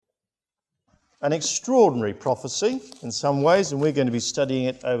an extraordinary prophecy in some ways, and we're going to be studying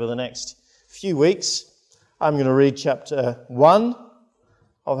it over the next few weeks. I'm going to read chapter 1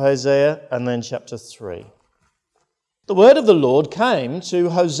 of Hosea and then chapter 3. The word of the Lord came to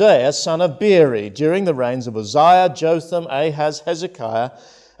Hosea, son of Beeri, during the reigns of Uzziah, Jotham, Ahaz, Hezekiah,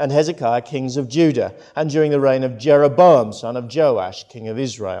 and Hezekiah, kings of Judah, and during the reign of Jeroboam, son of Joash, king of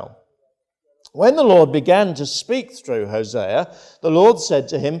Israel. When the Lord began to speak through Hosea, the Lord said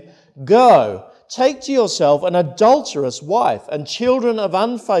to him, "Go, take to yourself an adulterous wife and children of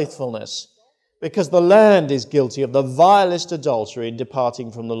unfaithfulness, because the land is guilty of the vilest adultery in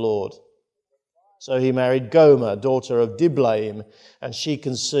departing from the Lord." So he married Gomer, daughter of Diblaim, and she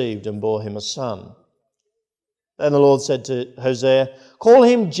conceived and bore him a son. Then the Lord said to Hosea, "Call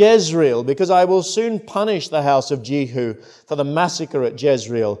him Jezreel, because I will soon punish the house of Jehu for the massacre at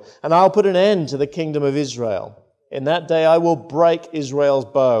Jezreel, and I'll put an end to the kingdom of Israel. In that day I will break Israel's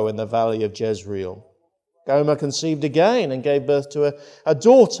bow in the valley of Jezreel." Gomer conceived again and gave birth to a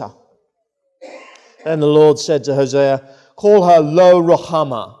daughter. Then the Lord said to Hosea, "Call her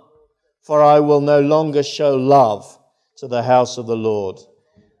Lo-Ruhamah, for I will no longer show love to the house of the Lord,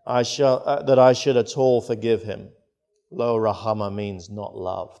 that I should at all forgive him." Lo-Ruhamah means not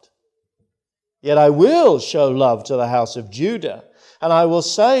loved. "Yet I will show love to the house of Judah, and I will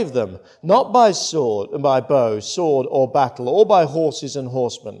save them, not by bow, sword, or battle, or by horses and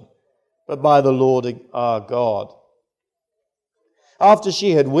horsemen, but by the Lord our God." After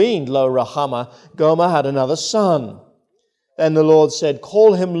she had weaned Lo-Ruhamah, Gomer had another son. Then the Lord said,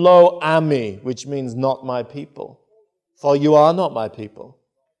 "Call him Lo-Ami," which means not my people, for you are not my people,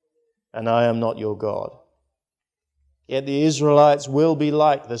 and I am not your God. Yet the Israelites will be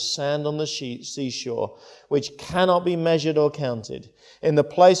like the sand on the seashore, which cannot be measured or counted. In the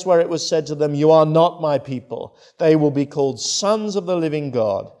place where it was said to them, "You are not my people," they will be called sons of the living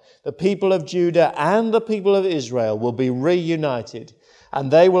God. The people of Judah and the people of Israel will be reunited, and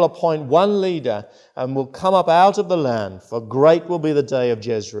they will appoint one leader and will come up out of the land, for great will be the day of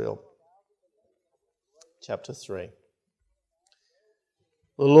Jezreel. Chapter 3.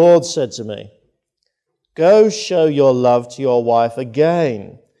 The Lord said to me, "Go show your love to your wife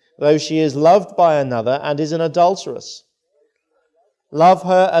again, though she is loved by another and is an adulteress. Love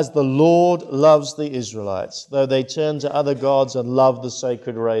her as the Lord loves the Israelites, though they turn to other gods and love the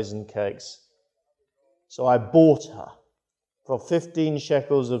sacred raisin cakes." So I bought her for 15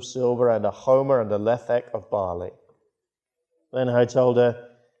 shekels of silver and a homer and a lethek of barley. Then I told her,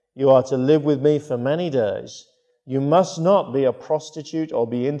 "You are to live with me for many days. You must not be a prostitute or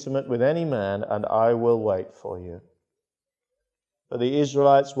be intimate with any man, and I will wait for you." For the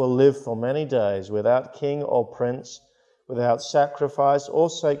Israelites will live for many days without king or prince, without sacrifice or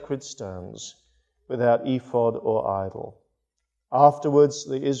sacred stones, without ephod or idol. Afterwards,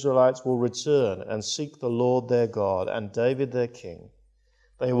 the Israelites will return and seek the Lord their God and David their king.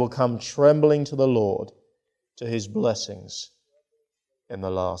 They will come trembling to the Lord, to his blessings in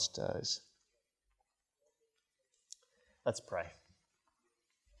the last days. Let's pray.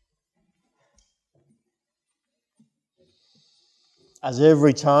 As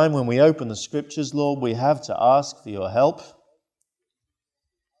every time when we open the Scriptures, Lord, we have to ask for your help.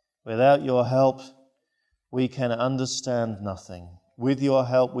 Without your help, we can understand nothing. With your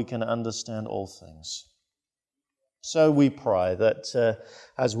help, we can understand all things. So we pray that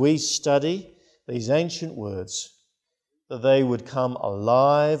as we study these ancient words, that they would come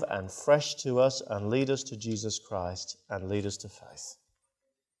alive and fresh to us and lead us to Jesus Christ and lead us to faith.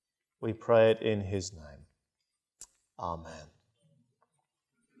 We pray it in his name. Amen.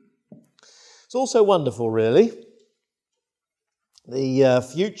 It's also wonderful, really. The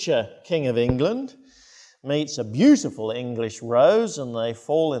future King of England meets a beautiful English rose and they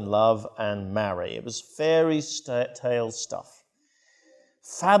fall in love and marry. It was fairy tale stuff.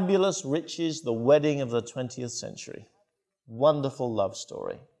 Fabulous riches, the wedding of the 20th century. Wonderful love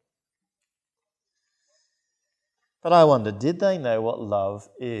story. But I wonder, did they know what love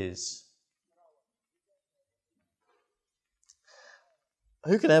is?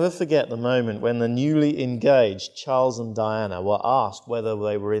 Who can ever forget the moment when the newly engaged Charles and Diana were asked whether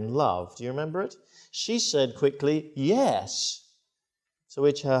they were in love? Do you remember it? She said quickly, "Yes," to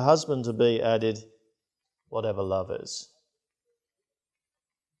which her husband-to-be added, "Whatever love is."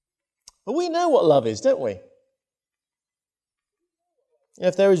 But we know what love is, don't we?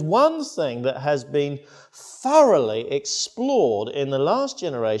 If there is one thing that has been thoroughly explored in the last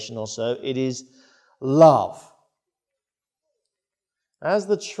generation or so, it is love. As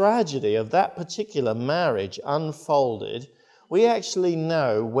the tragedy of that particular marriage unfolded, we actually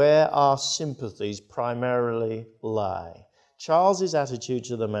know where our sympathies primarily lay. Charles's attitude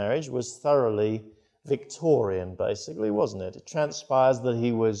to the marriage was thoroughly Victorian, basically, wasn't it? It transpires that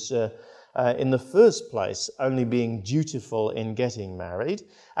he was, in the first place, only being dutiful in getting married,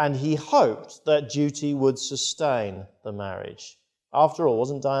 and he hoped that duty would sustain the marriage. After all,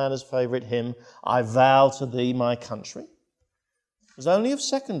 wasn't Diana's favourite hymn, "I vow to thee my country"? It was only of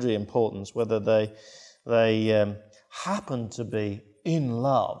secondary importance whether they happened to be in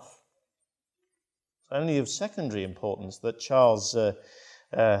love. It's only of secondary importance that Charles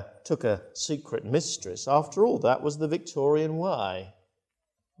took a secret mistress. After all, that was the Victorian way.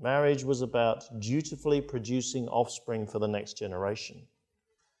 Marriage was about dutifully producing offspring for the next generation,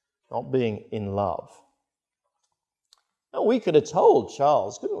 not being in love. Now, we could have told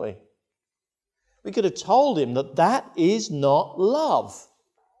Charles, couldn't we? We could have told him that that is not love.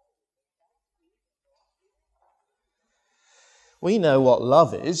 We know what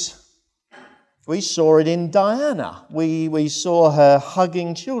love is. We saw it in Diana. We saw her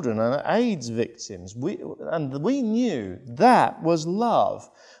hugging children and AIDS victims. And we knew that was love.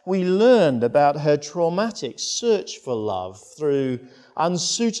 We learned about her traumatic search for love through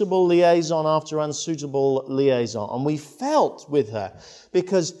unsuitable liaison after unsuitable liaison. And we felt with her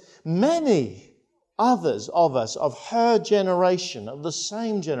because many others of us, of her generation, of the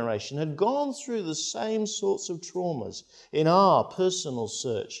same generation, had gone through the same sorts of traumas in our personal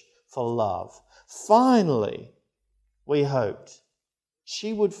search for love. Finally, we hoped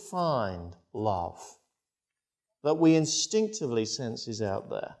she would find love that we instinctively sense is out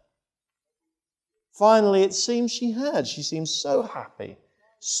there. Finally, it seems she had. She seemed so happy,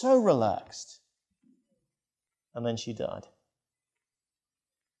 so relaxed. And then she died.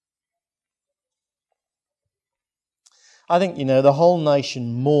 I think, the whole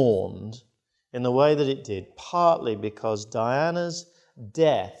nation mourned in the way that it did, partly because Diana's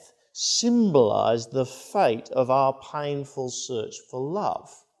death symbolized the fate of our painful search for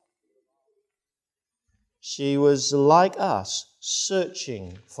love. She was like us,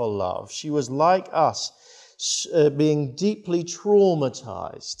 searching for love. She was like us, being deeply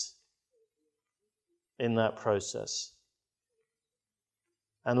traumatized in that process.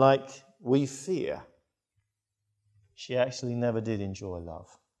 And like we fear, she actually never did enjoy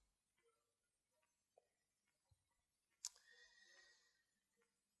love.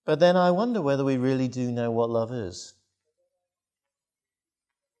 But then I wonder whether we really do know what love is.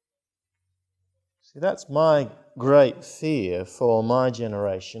 See, that's my great fear for my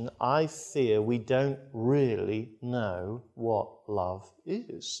generation. I fear we don't really know what love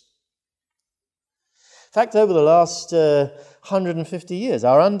is. In fact, over the last 150 years,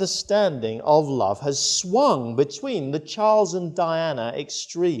 our understanding of love has swung between the Charles and Diana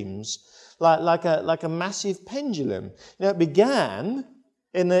extremes like a massive pendulum. It began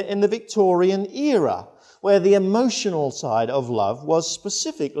in the Victorian era, where the emotional side of love was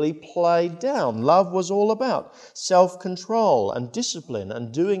specifically played down. Love was all about self-control and discipline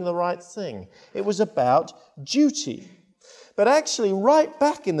and doing the right thing. It was about duty. But actually, right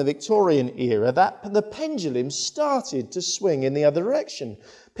back in the Victorian era, the pendulum started to swing in the other direction.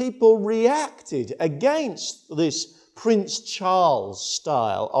 People reacted against this Prince Charles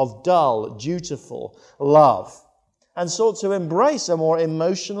style of dull, dutiful love and sought to embrace a more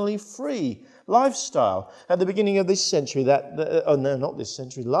emotionally free lifestyle. At the beginning of this century,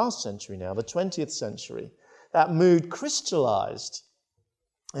 last century now, the 20th century, that mood crystallized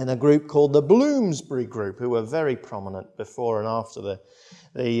in a group called the Bloomsbury Group, who were very prominent before and after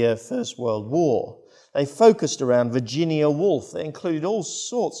the First World War. They focused around Virginia Woolf. They included all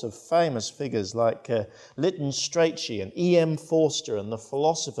sorts of famous figures like Lytton Strachey and E.M. Forster and the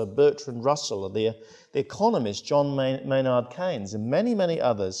philosopher Bertrand Russell and the economist John Maynard Keynes and many, many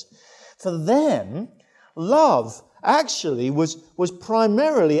others. For them, love actually was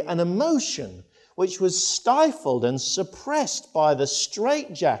primarily an emotion which was stifled and suppressed by the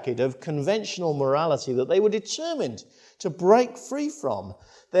straitjacket of conventional morality that they were determined to break free from.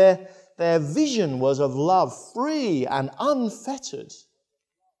 Their vision was of love free and unfettered.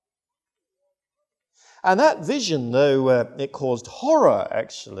 And that vision, though it caused horror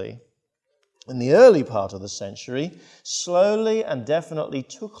actually, in the early part of the century, slowly and definitely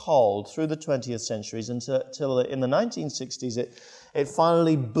took hold through the 20th centuries until in the 1960s it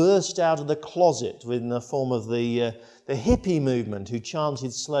finally burst out of the closet in the form of the hippie movement, who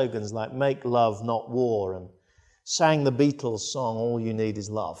chanted slogans like "Make love, not war," and sang the Beatles song "All You Need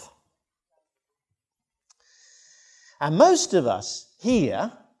Is Love." And most of us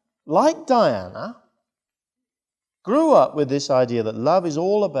here, like Diana, grew up with this idea that love is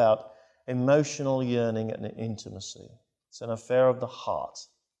all about emotional yearning and intimacy. It's an affair of the heart.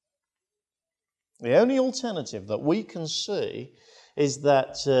 The only alternative that we can see is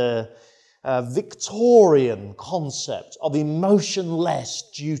that Victorian concept of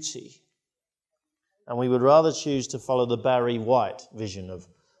emotionless duty. And we would rather choose to follow the Barry White vision of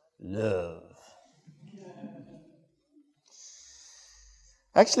love.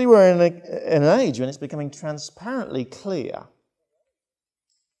 Actually, we're in an age when it's becoming transparently clear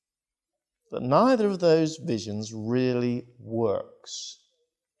that neither of those visions really works.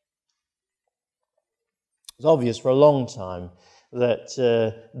 It's obvious for a long time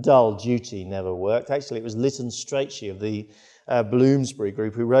that dull duty never worked. Actually, it was Lytton Strachey of the Bloomsbury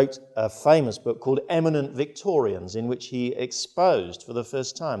Group who wrote a famous book called Eminent Victorians, in which he exposed for the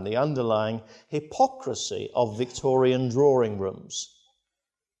first time the underlying hypocrisy of Victorian drawing rooms.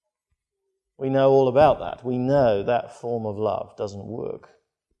 We know all about that. We know that form of love doesn't work.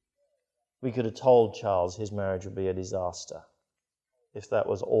 We could have told Charles his marriage would be a disaster if that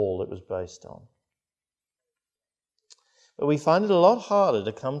was all it was based on. But we find it a lot harder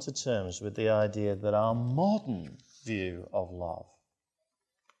to come to terms with the idea that our modern view of love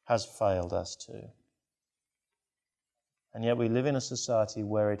has failed us too. And yet we live in a society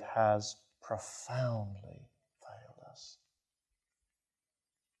where it has profoundly failed us.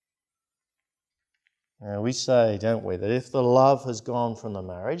 Now, we say, don't we, that if the love has gone from the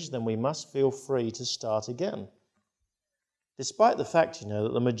marriage, then we must feel free to start again. Despite the fact,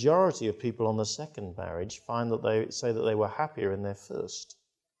 that the majority of people on the second marriage find that they say that they were happier in their first.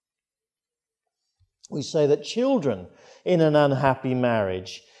 We say that children in an unhappy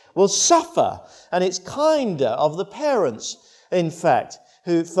marriage will suffer, and it's kinder of the parents, in fact,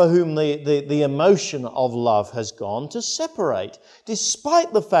 for whom the emotion of love has gone to separate,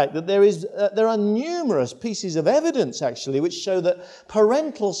 despite the fact that there are numerous pieces of evidence, actually, which show that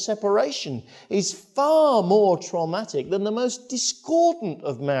parental separation is far more traumatic than the most discordant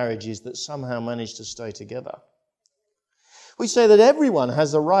of marriages that somehow manage to stay together. We say that everyone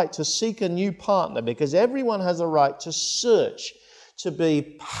has a right to seek a new partner because everyone has a right to search to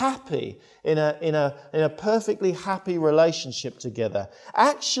be happy in a perfectly happy relationship together,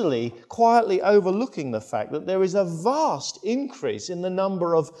 actually quietly overlooking the fact that there is a vast increase in the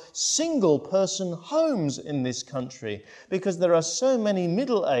number of single-person homes in this country because there are so many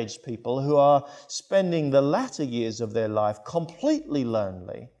middle-aged people who are spending the latter years of their life completely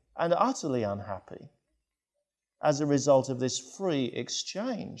lonely and utterly unhappy as a result of this free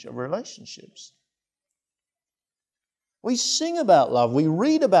exchange of relationships. We sing about love, we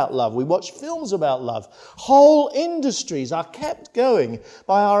read about love, we watch films about love. Whole industries are kept going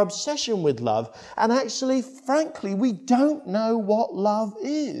by our obsession with love, and actually, frankly, we don't know what love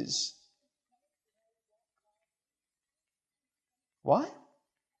is. Why?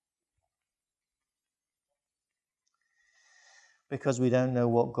 Because we don't know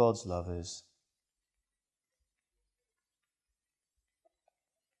what God's love is.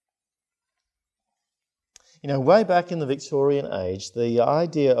 Way back in the Victorian age, the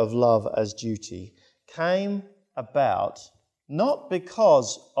idea of love as duty came about not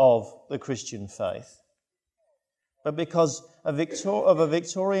because of the Christian faith, but because of a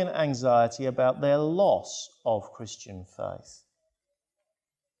Victorian anxiety about their loss of Christian faith.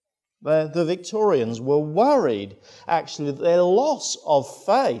 The Victorians were worried, actually, that their loss of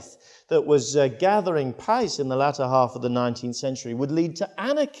faith that was gathering pace in the latter half of the 19th century would lead to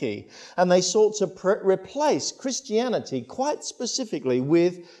anarchy. And they sought to replace Christianity quite specifically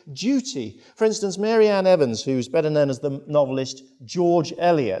with duty. For instance, Mary Ann Evans, who's better known as the novelist George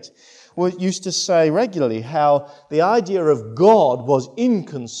Eliot, used to say regularly how the idea of God was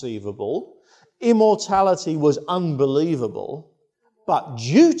inconceivable, immortality was unbelievable, but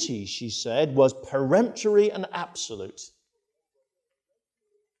duty, she said, was peremptory and absolute.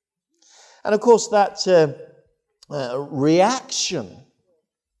 And of course, that reaction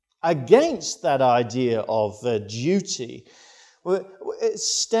against that idea of duty, it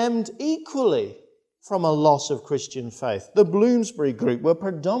stemmed equally from a loss of Christian faith. The Bloomsbury Group were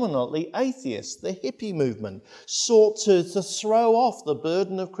predominantly atheists. The hippie movement sought to throw off the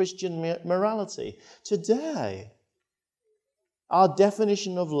burden of Christian morality. Today, our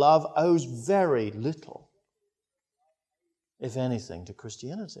definition of love owes very little, if anything, to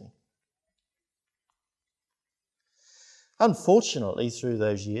Christianity. Unfortunately, through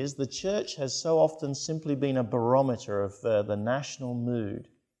those years, the church has so often simply been a barometer of the national mood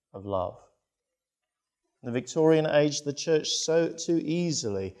of love. In the Victorian age, the church so too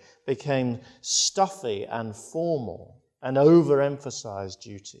easily became stuffy and formal and overemphasized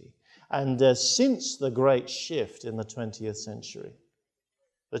duty. And since the great shift in the 20th century,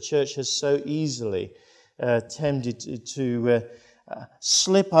 the church has so easily tended to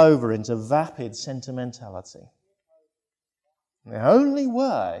slip over into vapid sentimentality. The only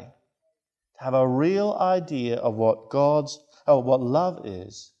way to have a real idea of what love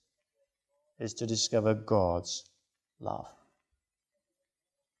is to discover God's love.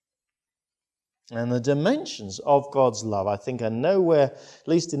 And the dimensions of God's love, I think, are nowhere, at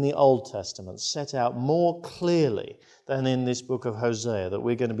least in the Old Testament, set out more clearly than in this book of Hosea that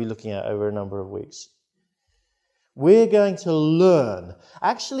we're going to be looking at over a number of weeks. We're going to learn,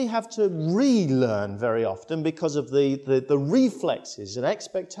 actually have to relearn very often because of the reflexes and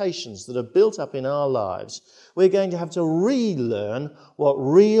expectations that are built up in our lives. We're going to have to relearn what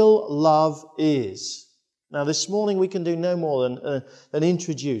real love is. Now, this morning we can do no more than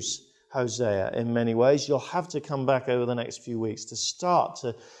introduce Hosea in many ways. You'll have to come back over the next few weeks to start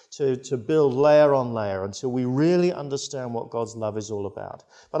to build layer on layer until we really understand what God's love is all about.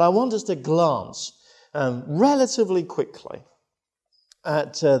 But I want us to glance relatively quickly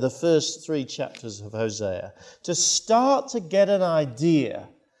at the first 3 chapters of Hosea to start to get an idea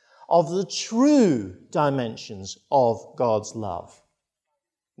of the true dimensions of God's love.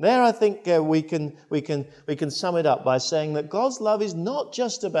 There, I think we can sum it up by saying that God's love is not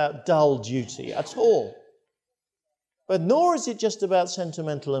just about dull duty at all, but nor is it just about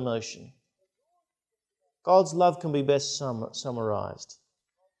sentimental emotion. God's love can be best summarized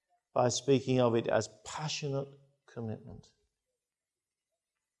by speaking of it as passionate commitment.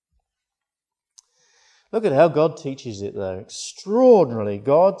 Look at how God teaches it, though. Extraordinarily,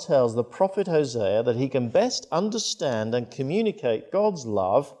 God tells the prophet Hosea that he can best understand and communicate God's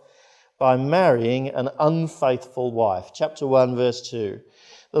love by marrying an unfaithful wife. Chapter 1, verse 2.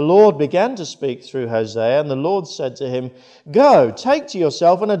 The Lord began to speak through Hosea, and the Lord said to him, "Go, take to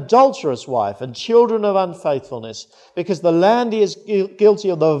yourself an adulterous wife and children of unfaithfulness, because the land is guilty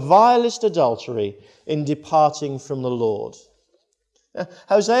of the vilest adultery in departing from the Lord."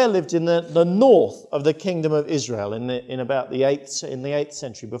 Hosea lived in the north of the kingdom of Israel in about the 8th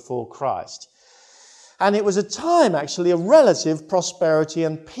century before Christ. And it was a time actually of relative prosperity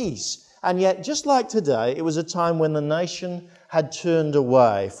and peace. And yet, just like today, it was a time when the nation had turned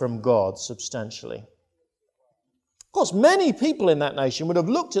away from God substantially. Of course, many people in that nation would have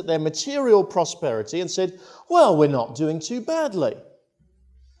looked at their material prosperity and said, well, we're not doing too badly.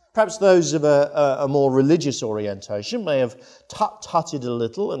 Perhaps those of a more religious orientation may have tutted a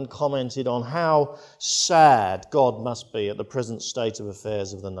little and commented on how sad God must be at the present state of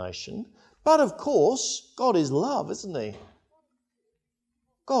affairs of the nation. But of course, God is love, isn't he?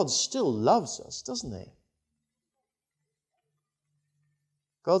 God still loves us, doesn't he?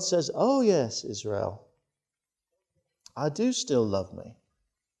 God says, oh yes, Israel, I do still love me.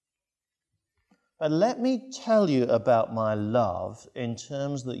 But let me tell you about my love in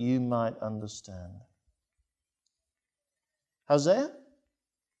terms that you might understand. Hosea,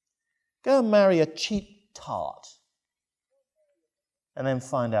 go and marry a cheap tart and then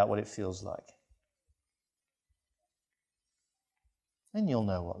find out what it feels like. Then you'll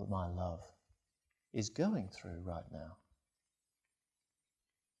know what my love is going through right now.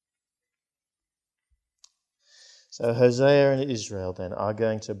 So Hosea and Israel then are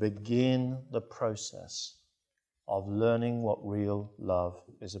going to begin the process of learning what real love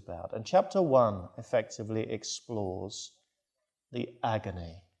is about. And chapter 1 effectively explores the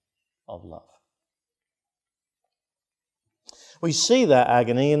agony of love. We see that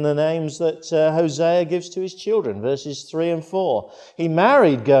agony in the names that Hosea gives to his children, verses 3 and 4. He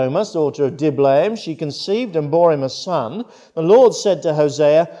married Gomer, daughter of Diblaim. She conceived and bore him a son. The Lord said to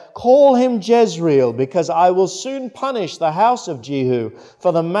Hosea, "Call him Jezreel, because I will soon punish the house of Jehu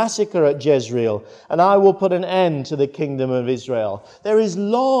for the massacre at Jezreel, and I will put an end to the kingdom of Israel." There is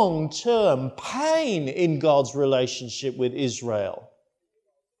long-term pain in God's relationship with Israel.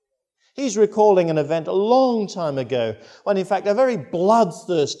 He's recalling an event a long time ago when, in fact, a very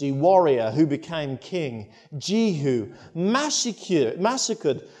bloodthirsty warrior who became king, Jehu,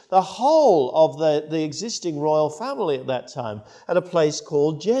 massacred the whole of the existing royal family at that time at a place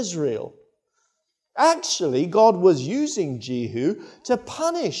called Jezreel. Actually, God was using Jehu to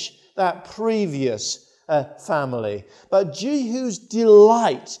punish that previous family. But Jehu's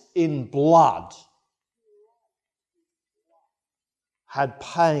delight in blood had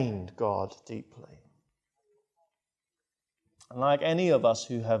pained God deeply. And like any of us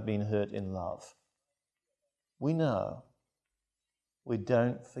who have been hurt in love, we know we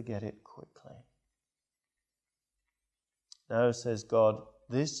don't forget it quickly. No, says God,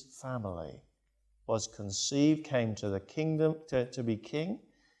 this family was conceived, came to the kingdom to be king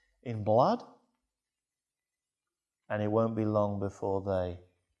in blood, and it won't be long before they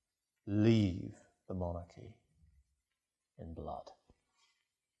leave the monarchy in blood.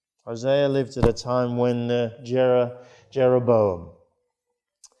 Hosea lived at a time when Jeroboam,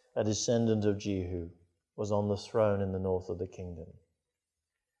 a descendant of Jehu, was on the throne in the north of the kingdom.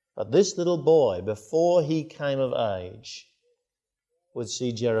 But this little boy, before he came of age, would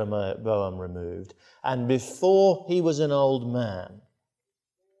see Jeroboam removed. And before he was an old man,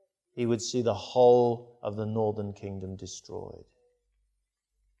 he would see the whole of the northern kingdom destroyed.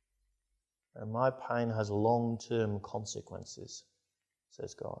 And my pain has long-term consequences,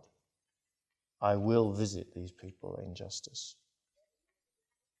 says God. I will visit these people in justice.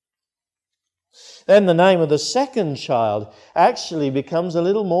 Then the name of the second child actually becomes a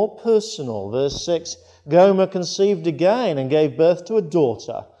little more personal. Verse 6, Gomer conceived again and gave birth to a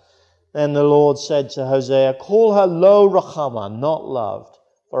daughter. Then the Lord said to Hosea, call her Lo Ruhamah, not loved,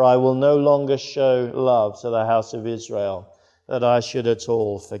 for I will no longer show love to the house of Israel, that I should at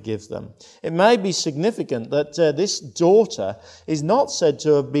all forgive them. It may be significant that this daughter is not said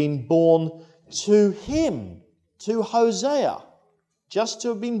to have been born to him, to Hosea, just to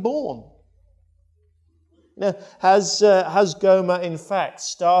have been born. Now, has Gomer in fact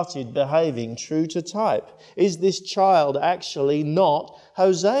started behaving true to type? Is this child actually not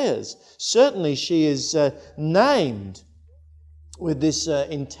Hosea's? Certainly she is named with this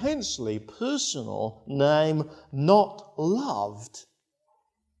intensely personal name, not loved.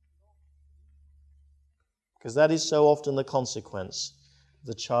 Because that is so often the consequence of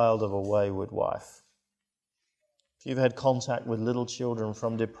the child of a wayward wife. If you've had contact with little children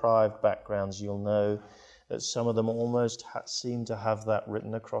from deprived backgrounds, you'll know that some of them almost seem to have that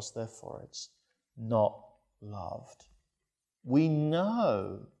written across their foreheads. Not loved. We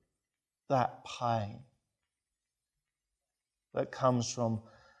know that pain that comes from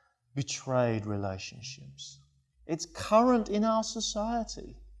betrayed relationships. It's current in our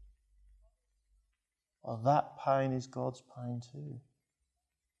society. Well, that pain is God's pain too.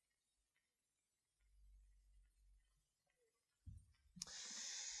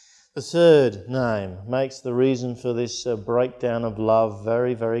 The third name makes the reason for this breakdown of love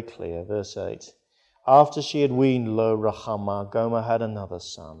very, very clear. Verse 8. After she had weaned Lo Ruhamah, Gomer had another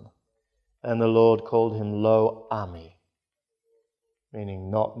son, and the Lord called him Lo Ami,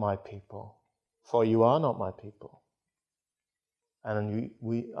 meaning not my people, for you are not my people, and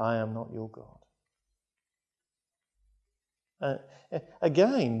I am not your God.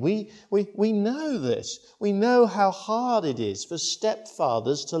 Again, we know this. We know how hard it is for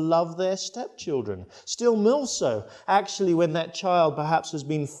stepfathers to love their stepchildren. Still more so, actually, when that child perhaps has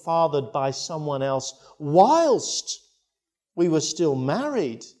been fathered by someone else whilst we were still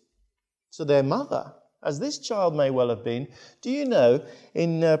married to their mother, as this child may well have been. Do you know,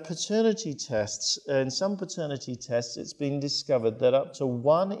 in paternity tests, in some paternity tests, it's been discovered that up to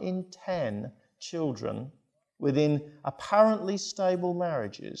 1 in 10 children within apparently stable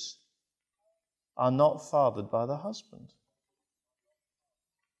marriages are not fathered by the husband.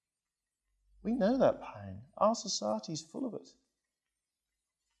 We know that pain. Our society is full of it.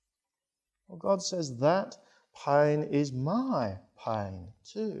 Well, God says that pain is my pain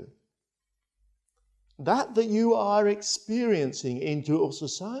too. That you are experiencing in your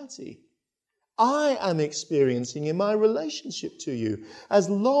society, I am experiencing in my relationship to you, as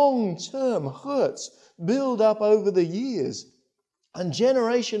long-term hurts build up over the years, and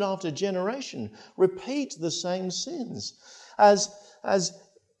generation after generation repeat the same sins, as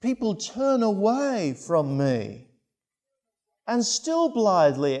people turn away from me and still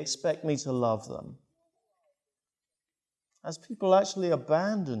blithely expect me to love them, as people actually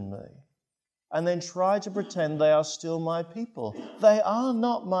abandon me and then try to pretend they are still my people. They are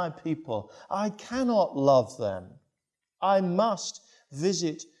not my people. I cannot love them. I must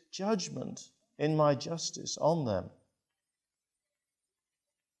visit judgment in my justice on them.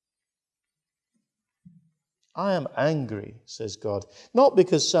 I am angry, says God, not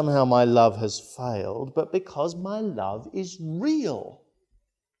because somehow my love has failed, but because my love is real.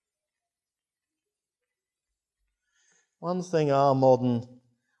 One thing our modern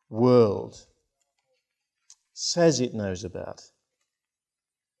world says it knows about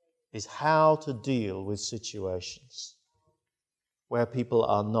is how to deal with situations where people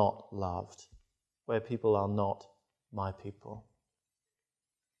are not loved, where people are not my people.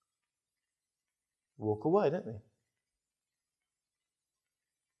 Walk away, don't we?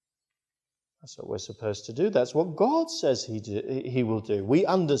 That's what we're supposed to do. That's what God says He will do. We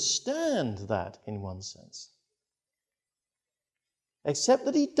understand that in one sense. Except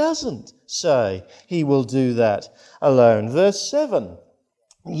that He doesn't say He will do that alone. Verse 7.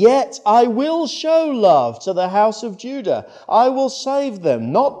 Yet I will show love to the house of Judah. I will save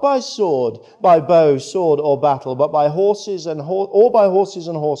them, not by sword, by bow, sword, or battle, but by horses and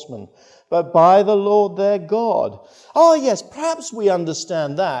horsemen, but by the Lord their God. Oh yes, perhaps we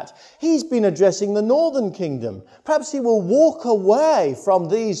understand that. He's been addressing the northern kingdom. Perhaps he will walk away from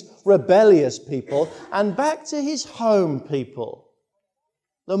these rebellious people and back to his home people,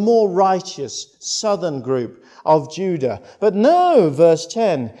 the more righteous southern group of Judah. But no, verse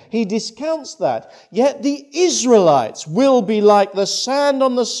 10, he discounts that. Yet the Israelites will be like the sand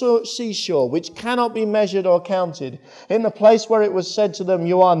on the seashore, which cannot be measured or counted. In the place where it was said to them,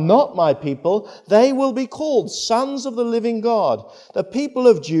 "You are not my people," they will be called sons of the living God. The people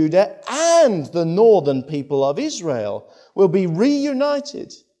of Judah and the northern people of Israel will be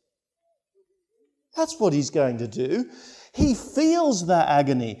reunited. That's what he's going to do. He feels that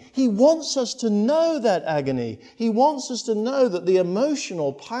agony. He wants us to know that agony. He wants us to know that the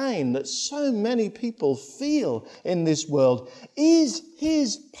emotional pain that so many people feel in this world is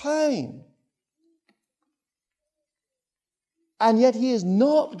his pain. And yet he is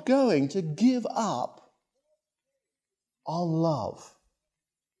not going to give up on love.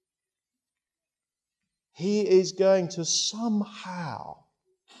 He is going to somehow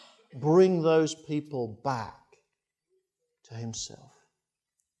bring those people back to himself.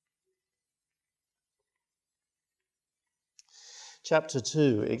 Chapter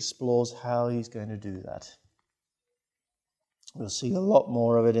 2 explores how he's going to do that. We'll see a lot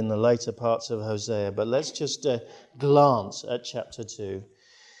more of it in the later parts of Hosea, but let's just glance at chapter 2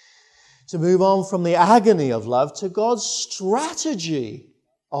 to move on from the agony of love to God's strategy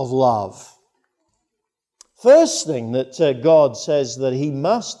of love. First thing that God says that he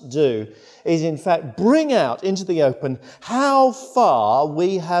must do is in fact bring out into the open how far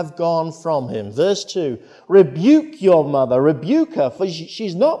we have gone from him. Verse 2, "Rebuke your mother, rebuke her, for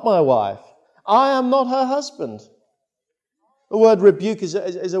she's not my wife. I am not her husband." The word rebuke is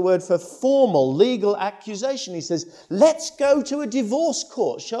a word for formal legal accusation. He says, let's go to a divorce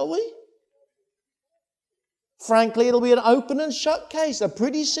court, shall we? Frankly, it'll be an open and shut case, a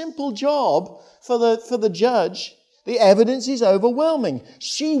pretty simple job for the judge. The evidence is overwhelming.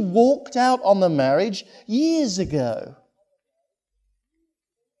 She walked out on the marriage years ago.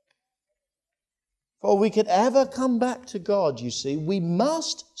 For we could ever come back to God, you see, we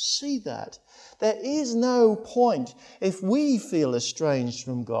must see that. There is no point if we feel estranged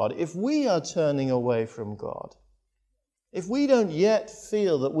from God, if we are turning away from God. If we don't yet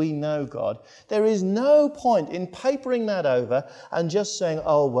feel that we know God, there is no point in papering that over and just saying,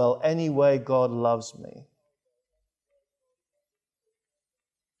 "Oh, well, anyway, God loves me."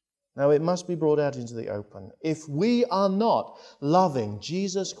 Now, it must be brought out into the open. If we are not loving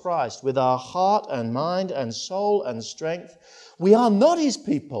Jesus Christ with our heart and mind and soul and strength, we are not his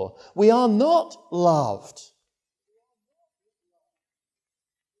people. We are not loved.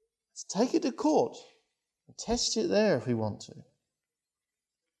 Let's take it to court. Test it there if we want to.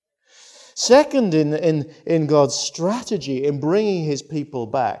 Second in God's strategy in bringing his people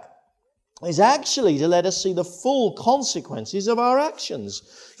back is actually to let us see the full consequences of our actions.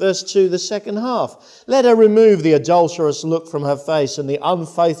 Verse 2, the second half. "Let her remove the adulterous look from her face and the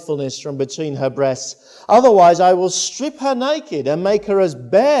unfaithfulness from between her breasts. Otherwise I will strip her naked and make her as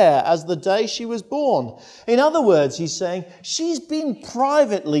bare as the day she was born." In other words, he's saying, she's been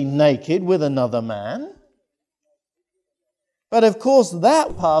privately naked with another man. But of course,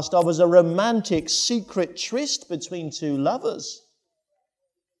 that passed off as a romantic secret tryst between two lovers.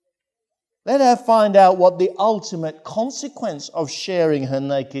 Let her find out what the ultimate consequence of sharing her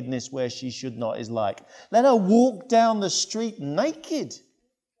nakedness where she should not is like. Let her walk down the street naked.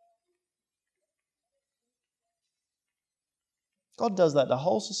 God does that to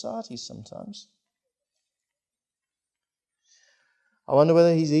whole societies sometimes. I wonder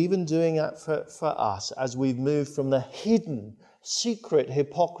whether he's even doing that for us as we've moved from the hidden, secret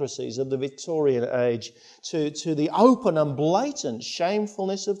hypocrisies of the Victorian age to the open and blatant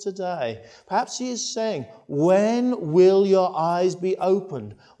shamefulness of today. Perhaps he is saying, when will your eyes be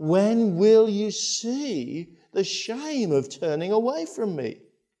opened? When will you see the shame of turning away from me?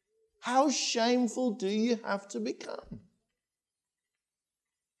 How shameful do you have to become?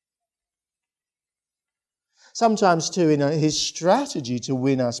 Sometimes too, in his strategy to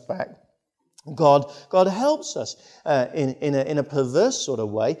win us back, God helps us in a perverse sort of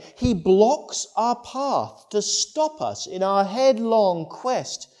way. He blocks our path to stop us in our headlong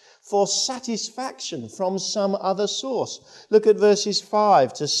quest for satisfaction from some other source. Look at verses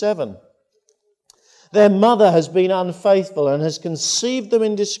 5 to 7. Their mother has been unfaithful and has conceived them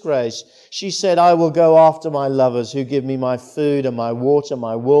in disgrace. She said, I will go after my lovers who give me my food and my water,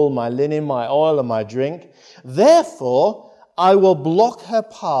 my wool, my linen, my oil and my drink. Therefore, I will block her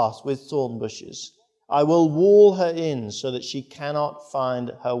path with thorn bushes. I will wall her in so that she cannot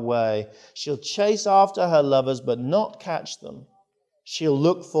find her way. She'll chase after her lovers but not catch them. She'll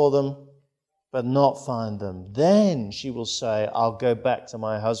look for them but not find them. Then she will say, I'll go back to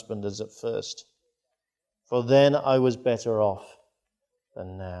my husband as at first, for then I was better off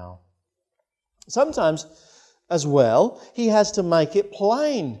than now. Sometimes, as well, he has to make it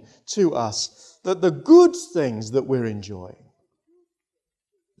plain to us that the good things that we're enjoying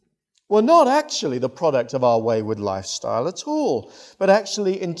were not actually the product of our wayward lifestyle at all, but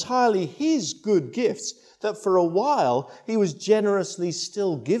actually entirely his good gifts that for a while he was generously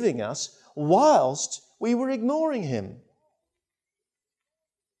still giving us whilst we were ignoring him.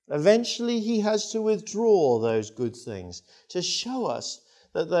 Eventually he has to withdraw those good things to show us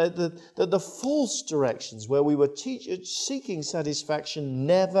that the false directions where we were seeking satisfaction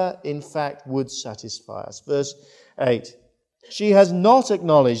never in fact would satisfy us. Verse 8. She has not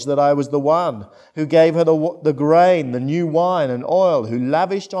acknowledged that I was the one who gave her the grain, the new wine and oil, who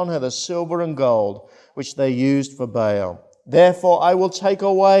lavished on her the silver and gold, which they used for Baal. Therefore I will take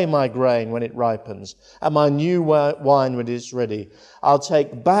away my grain when it ripens, and my new wine when it is ready. I'll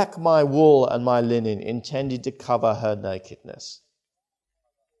take back my wool and my linen, intended to cover her nakedness.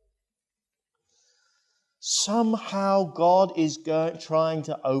 Somehow God is trying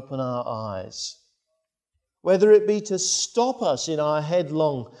to open our eyes. Whether it be to stop us in our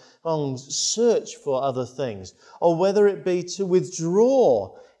headlong search for other things, or whether it be to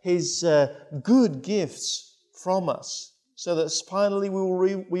withdraw his good gifts from us, so that finally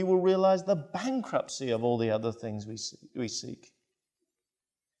we will realize the bankruptcy of all the other things we seek.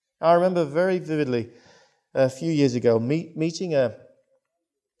 I remember very vividly a few years ago meeting a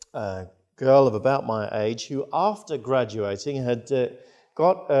girl of about my age who, after graduating, had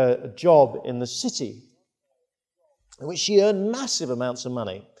got a job in the city, in which she earned massive amounts of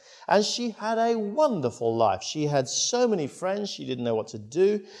money. And she had a wonderful life. She had so many friends, she didn't know what to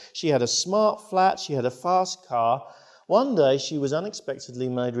do. She had a smart flat, she had a fast car. One day she was unexpectedly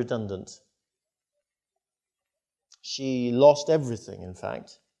made redundant. She lost everything, in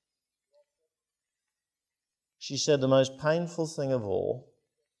fact. She said the most painful thing of all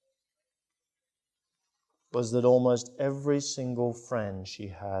was that almost every single friend she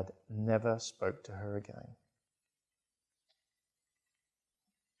had never spoke to her again.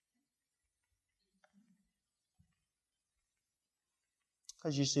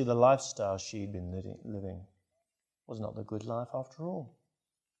 Because you see, the lifestyle she'd been living was not the good life after all.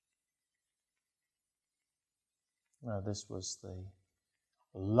 No, this was the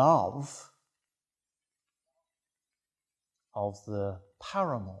love of the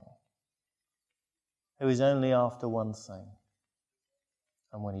paramour who is only after one thing.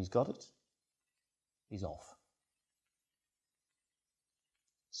 And when he's got it, he's off.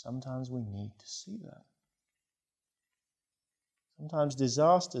 Sometimes we need to see that. Sometimes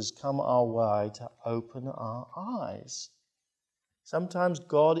disasters come our way to open our eyes. Sometimes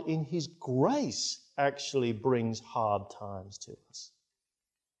God, in his grace, actually brings hard times to us.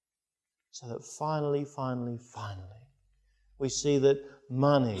 So that finally, we see that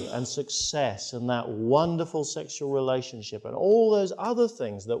money and success and that wonderful sexual relationship and all those other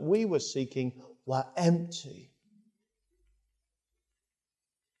things that we were seeking were empty.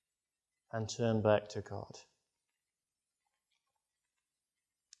 And turn back to God.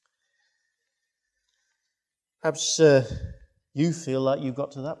 Perhaps you feel like you've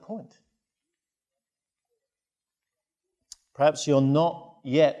got to that point. Perhaps you're not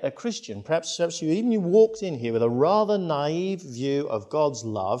yet a Christian. Perhaps you walked in here with a rather naive view of God's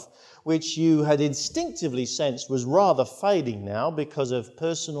love, which you had instinctively sensed was rather fading now because of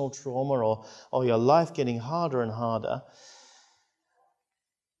personal trauma or your life getting harder and harder.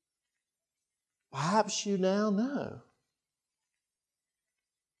 Perhaps you now know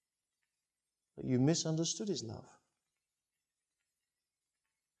that you misunderstood his love.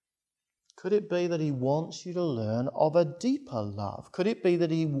 Could it be that he wants you to learn of a deeper love? Could it be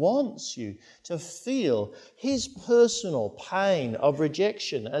that he wants you to feel his personal pain of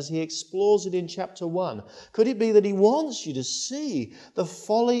rejection as he explores it in chapter 1? Could it be that he wants you to see the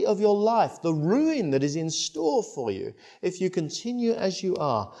folly of your life, the ruin that is in store for you if you continue as you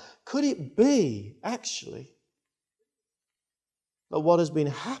are? Could it be, actually, that what has been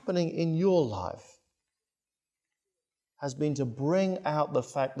happening in your life has been to bring out the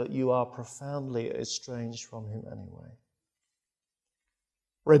fact that you are profoundly estranged from him anyway?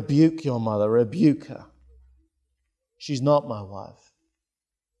 Rebuke your mother, rebuke her. She's not my wife.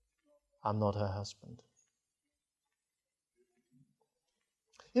 I'm not her husband.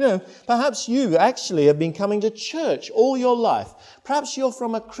 You know, perhaps you actually have been coming to church all your life. Perhaps you're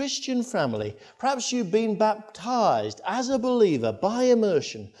from a Christian family. Perhaps you've been baptized as a believer by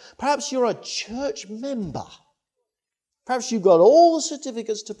immersion. Perhaps you're a church member. Perhaps you've got all the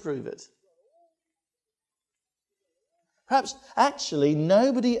certificates to prove it. Perhaps actually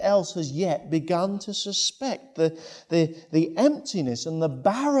nobody else has yet begun to suspect the emptiness and the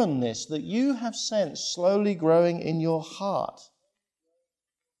barrenness that you have sensed slowly growing in your heart.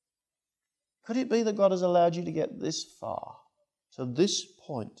 Could it be that God has allowed you to get this far, to this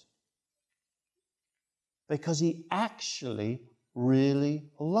point? Because He actually really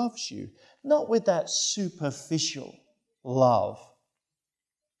loves you. Not with that superficial love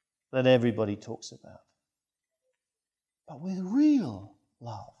that everybody talks about, but with real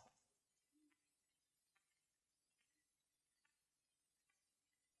love.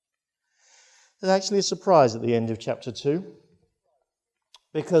 There's actually a surprise at the end of chapter 2.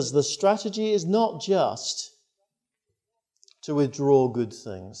 Because the strategy is not just to withdraw good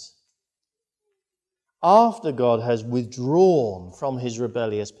things. After God has withdrawn from His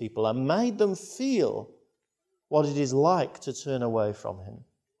rebellious people and made them feel what it is like to turn away from Him,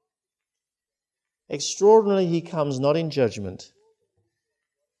 extraordinarily He comes not in judgment,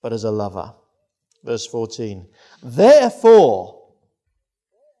 but as a lover. Verse 14. Therefore,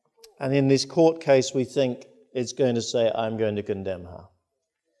 and in this court case we think it's going to say, I'm going to condemn her.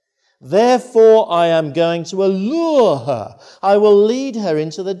 Therefore I am going to allure her. I will lead her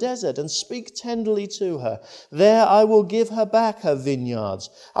into the desert and speak tenderly to her. There I will give her back her vineyards.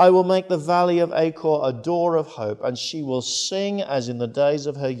 I will make the valley of Achor a door of hope, and she will sing as in the days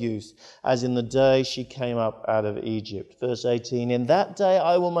of her youth, as in the day she came up out of Egypt. Verse 18, in that day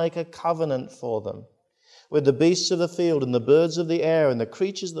I will make a covenant for them with the beasts of the field and the birds of the air and the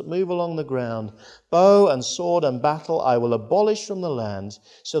creatures that move along the ground. Bow and sword and battle I will abolish from the land,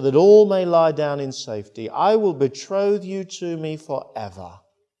 so that all may lie down in safety. I will betroth you to me forever.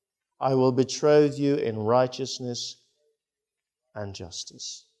 I will betroth you in righteousness and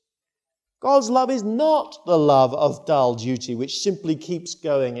justice. God's love is not the love of dull duty, which simply keeps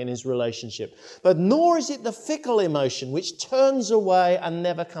going in His relationship. But nor is it the fickle emotion, which turns away and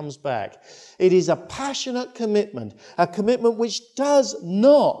never comes back. It is a passionate commitment, a commitment which does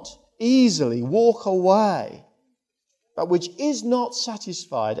not easily walk away, but which is not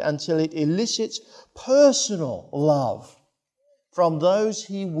satisfied until it elicits personal love from those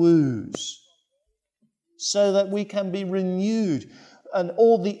He woos, so that we can be renewed. And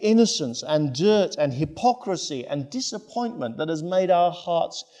all the innocence and dirt and hypocrisy and disappointment that has made our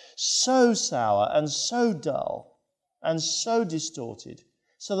hearts so sour and so dull and so distorted,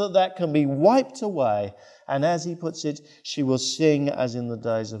 so that can be wiped away. And as He puts it, she will sing as in the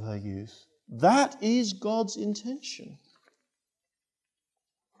days of her youth. That is God's intention.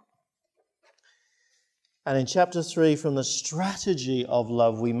 And in chapter 3, from the strategy of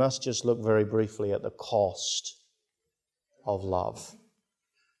love, we must just look very briefly at the cost of love.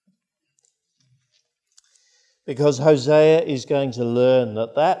 Because Hosea is going to learn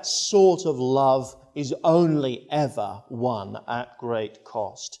that that sort of love is only ever won at great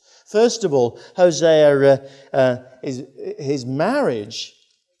cost. First of all, Hosea, his marriage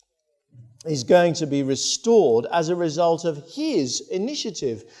is going to be restored as a result of his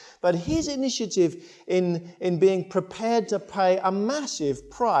initiative. But his initiative in being prepared to pay a massive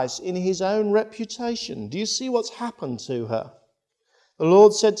price in his own reputation. Do you see what's happened to her? The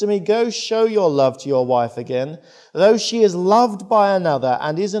Lord said to me, go show your love to your wife again. Though she is loved by another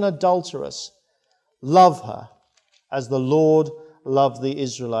and is an adulteress, love her as the Lord loved the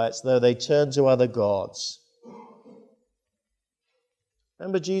Israelites, though they turned to other gods.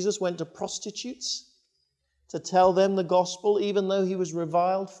 Remember, Jesus went to prostitutes to tell them the gospel, even though He was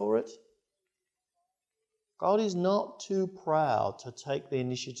reviled for it. God is not too proud to take the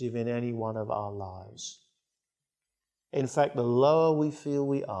initiative in any one of our lives. In fact, the lower we feel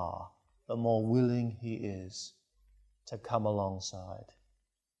we are, the more willing He is to come alongside.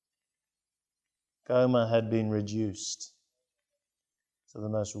 Gomer had been reduced to the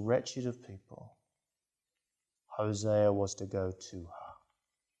most wretched of people. Hosea was to go to her.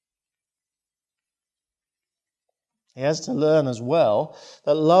 He has to learn as well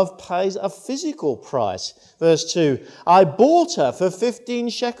that love pays a physical price. Verse 2, I bought her for 15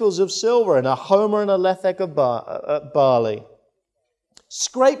 shekels of silver and a homer and a lethek of barley.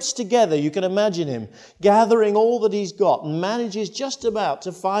 Scrapes together, you can imagine him gathering all that he's got and manages just about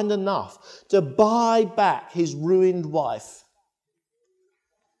to find enough to buy back his ruined wife.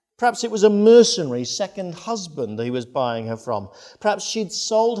 Perhaps it was a mercenary second husband he was buying her from. Perhaps she'd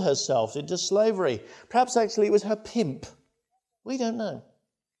sold herself into slavery. Perhaps actually it was her pimp. We don't know.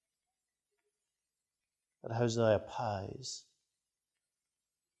 But Hosea pays.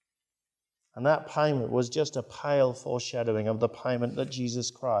 And that payment was just a pale foreshadowing of the payment that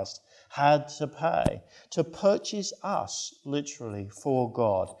Jesus Christ had to pay to purchase us, literally, for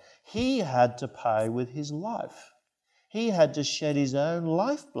God. He had to pay with his life. He had to shed his own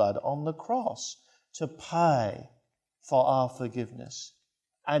lifeblood on the cross to pay for our forgiveness.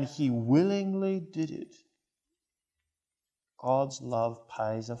 And he willingly did it. God's love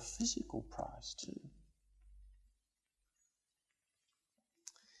pays a physical price too.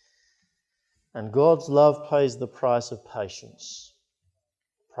 And God's love pays the price of patience,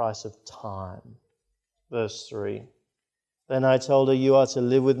 price of time. Verse 3. Then I told her, you are to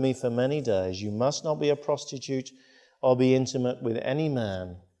live with me for many days. You must not be a prostitute or be intimate with any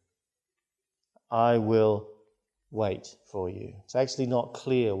man. I will wait for you. It's actually not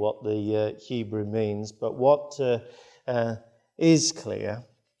clear what the Hebrew means, but what is clear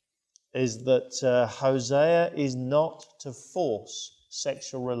is that Hosea is not to force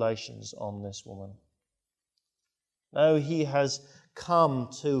sexual relations on this woman. No, he has come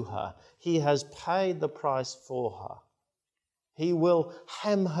to her. He has paid the price for her. He will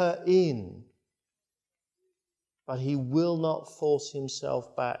hem her in, but he will not force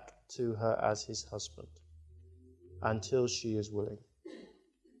himself back to her as his husband until she is willing.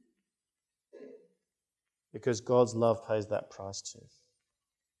 Because God's love pays that price too.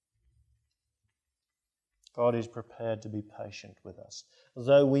 God is prepared to be patient with us.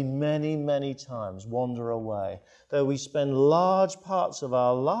 Though we many, many times wander away, though we spend large parts of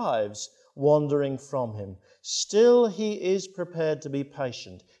our lives wandering from him, still he is prepared to be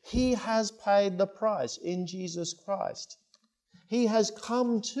patient. He has paid the price in Jesus Christ. He has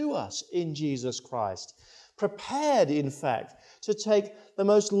come to us in Jesus Christ, prepared, in fact, to take the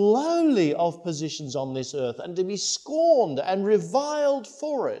most lowly of positions on this earth and to be scorned and reviled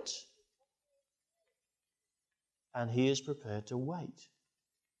for it. And he is prepared to wait.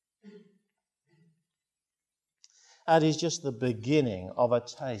 That is just the beginning of a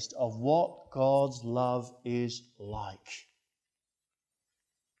taste of what God's love is like.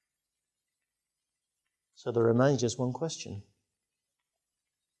 So there remains just one question.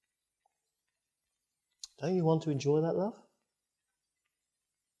 Don't you want to enjoy that love?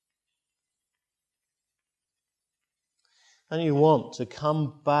 Don't you want to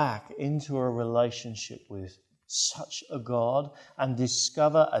come back into a relationship with such a God and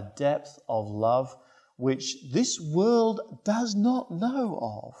discover a depth of love which this world does not know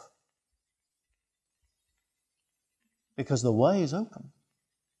of? Because the way is open.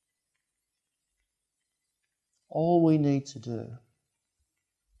 All we need to do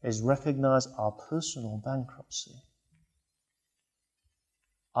is recognize our personal bankruptcy.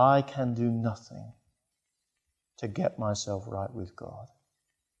 I can do nothing to get myself right with God.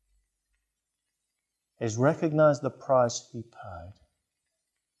 Is recognize the price he paid.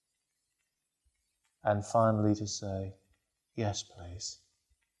 And finally to say, yes, please,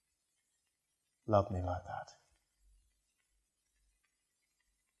 love me like that.